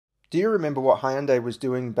Do you remember what Hyundai was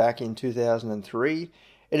doing back in 2003?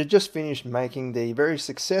 It had just finished making the very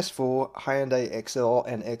successful Hyundai XL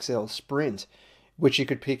and XL Sprint, which you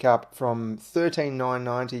could pick up from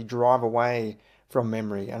 13,990 drive away from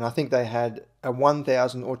memory. And I think they had a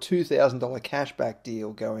 $1,000 or $2,000 cashback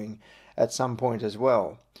deal going at some point as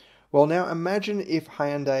well. Well, now imagine if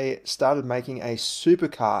Hyundai started making a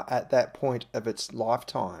supercar at that point of its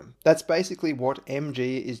lifetime. That's basically what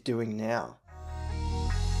MG is doing now.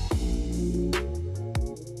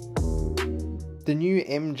 The new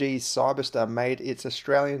MG Cyberster made its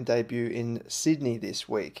Australian debut in Sydney this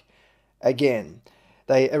week. Again,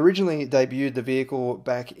 they originally debuted the vehicle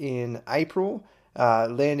back in April,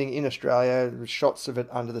 landing in Australia, with shots of it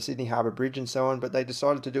under the Sydney Harbour Bridge and so on, but they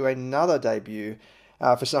decided to do another debut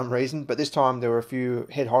for some reason, but this time there were a few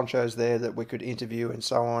head honchos there that we could interview and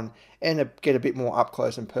so on, and get a bit more up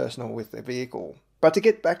close and personal with the vehicle. But to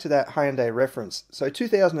get back to that Hyundai reference, so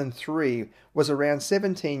 2003 was around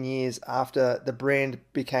 17 years after the brand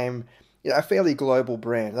became a fairly global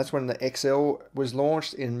brand. That's when the XL was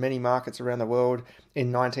launched in many markets around the world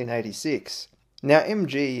in 1986. Now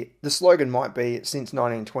MG, the slogan might be since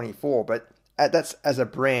 1924, but that's as a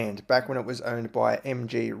brand back when it was owned by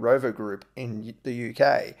MG Rover Group in the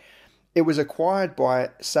UK. It was acquired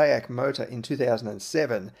by SAIC Motor in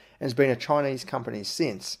 2007 and has been a Chinese company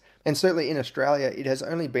since. And certainly in Australia, it has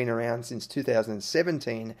only been around since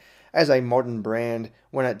 2017 as a modern brand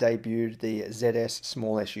when it debuted the ZS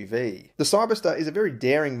small SUV. The Cyberster is a very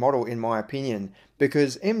daring model in my opinion,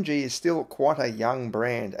 because MG is still quite a young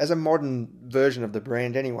brand, as a modern version of the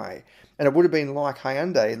brand anyway, and it would have been like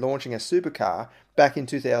Hyundai launching a supercar back in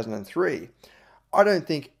 2003. I don't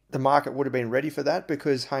think the market would have been ready for that,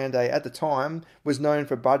 because Hyundai at the time was known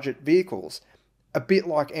for budget vehicles. A bit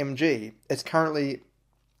like MG, it's currently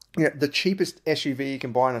the cheapest SUV you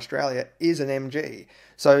can buy in Australia is an MG.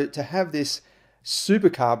 So to have this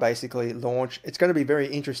supercar basically launch, it's going to be very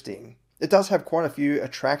interesting. It does have quite a few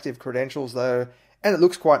attractive credentials though, and it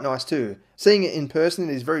looks quite nice too. Seeing it in person,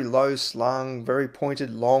 it is very low slung, very pointed,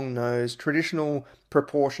 long nose, traditional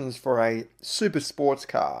proportions for a super sports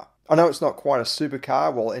car. I know it's not quite a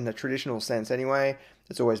supercar, well in the traditional sense anyway.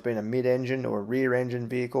 It's always been a mid-engine or a rear-engine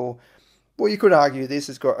vehicle. Well, you could argue this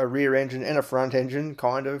has got a rear engine and a front engine,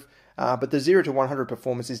 kind of, but the 0 to 100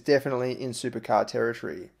 performance is definitely in supercar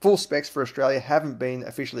territory. Full specs for Australia haven't been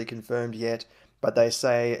officially confirmed yet, but they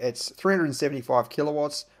say it's 375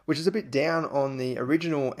 kilowatts, which is a bit down on the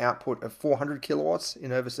original output of 400 kilowatts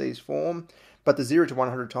in overseas form, but the 0 to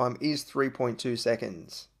 100 time is 3.2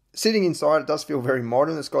 seconds. Sitting inside, it does feel very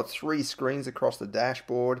modern. It's got 3 screens across the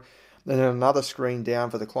dashboard, then another screen down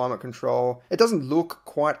for the climate control. It doesn't look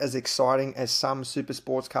quite as exciting as some super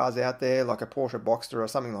sports cars out there, like a Porsche Boxster or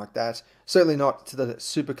something like that. Certainly not to the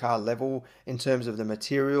supercar level in terms of the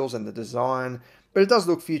materials and the design, but it does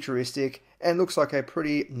look futuristic and looks like a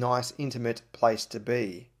pretty nice, intimate place to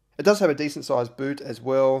be. It does have a decent sized boot as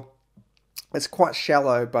well. It's quite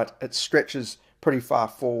shallow, but it stretches pretty far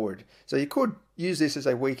forward. So you could use this as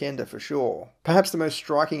a weekender for sure. Perhaps the most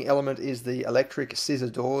striking element is the electric scissor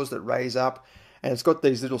doors that raise up, and it's got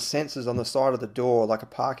these little sensors on the side of the door like a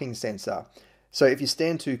parking sensor. So if you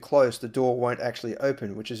stand too close, the door won't actually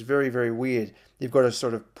open, which is very, very weird. You've got to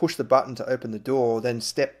sort of push the button to open the door, then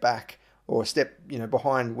step back or step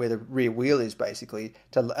behind where the rear wheel is basically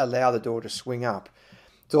to allow the door to swing up.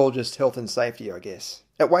 It's all just health and safety, I guess.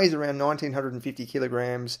 It weighs around 1950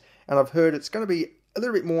 kilograms, and I've heard it's going to be a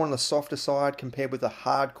little bit more on the softer side compared with the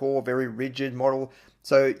hardcore, very rigid model.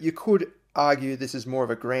 So you could argue this is more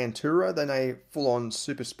of a Grand Tourer than a full-on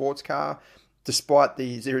super sports car, despite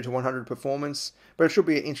the 0 to 100 performance, but it should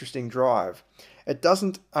be an interesting drive. It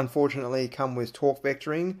doesn't, unfortunately, come with torque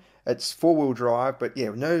vectoring. It's four-wheel drive, but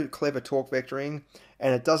yeah, no clever torque vectoring,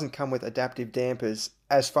 and it doesn't come with adaptive dampers,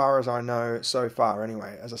 as far as I know so far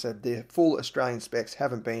anyway. As I said, the full Australian specs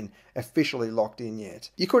haven't been officially locked in yet.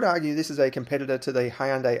 You could argue this is a competitor to the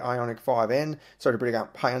Hyundai Ioniq 5N. Sorry to bring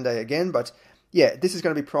up Hyundai again, but yeah, this is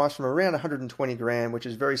going to be priced from around 120 grand, which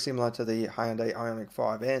is very similar to the Hyundai Ioniq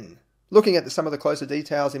 5N. Looking at some of the closer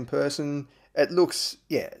details in person, it looks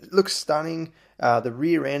stunning. The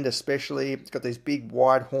rear end especially, it's got these big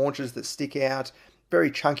wide haunches that stick out,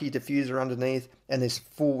 very chunky diffuser underneath, and this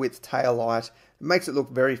full width tail light. It makes it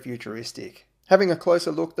look very futuristic. Having a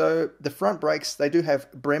closer look though, the front brakes, they do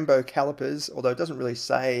have Brembo calipers, although it doesn't really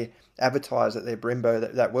advertise that they're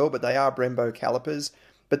Brembo that well, but they are Brembo calipers.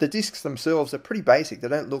 But the discs themselves are pretty basic. They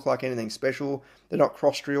don't look like anything special. They're not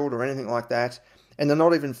cross-drilled or anything like that. And they're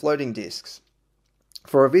not even floating discs.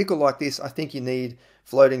 For a vehicle like this, I think you need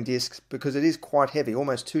floating discs because it is quite heavy,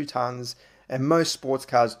 almost 2 tons, and most sports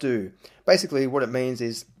cars do. Basically, what it means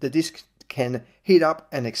is the disc can heat up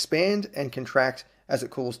and expand and contract as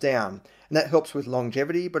it cools down. And that helps with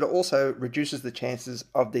longevity, but it also reduces the chances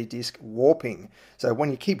of the disc warping. So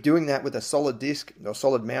when you keep doing that with a solid disc or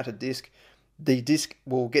solid mounted disc, the disc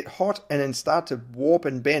will get hot and then start to warp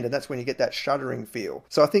and bend, and that's when you get that shuddering feel.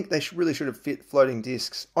 So I think they really should have fit floating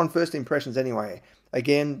discs, on first impressions anyway.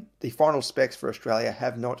 Again, the final specs for Australia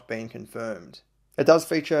have not been confirmed. It does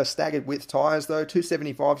feature staggered width tyres though,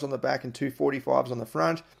 275s on the back and 245s on the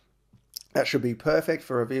front. That should be perfect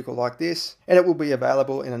for a vehicle like this, and it will be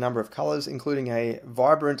available in a number of colours, including a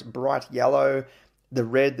vibrant bright yellow, the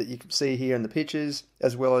red that you can see here in the pictures,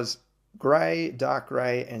 as well as grey, dark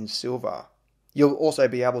grey and silver. You'll also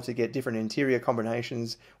be able to get different interior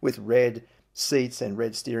combinations with red seats and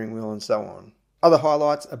red steering wheel and so on. Other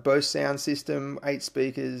highlights: a Bose sound system, 8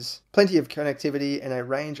 speakers, plenty of connectivity and a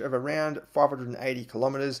range of around 580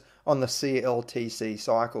 kilometres on the CLTC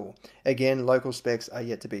cycle. Again, local specs are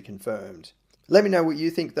yet to be confirmed. Let me know what you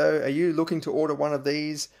think though. Are you looking to order one of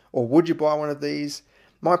these, or would you buy one of these?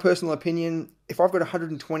 My personal opinion, if I've got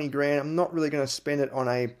 120 grand, I'm not really going to spend it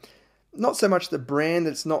on not so much the brand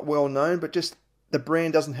that's not well known, but just the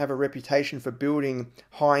brand doesn't have a reputation for building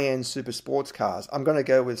high-end super sports cars. I'm going to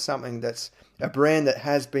go with something that's a brand that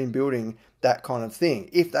has been building that kind of thing,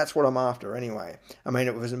 if that's what I'm after anyway. I mean,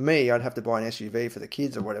 if it was me, I'd have to buy an SUV for the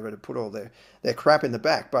kids or whatever to put all their crap in the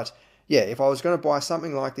back. But yeah, if I was going to buy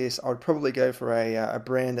something like this, I would probably go for a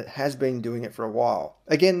brand that has been doing it for a while.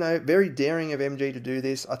 Again though, very daring of MG to do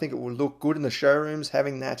this. I think it will look good in the showrooms,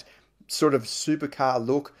 having that sort of supercar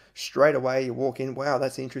look straight away. You walk in, wow,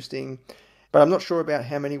 that's interesting. But I'm not sure about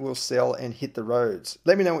how many will sell and hit the roads.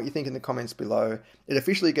 Let me know what you think in the comments below. It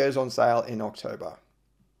officially goes on sale in October.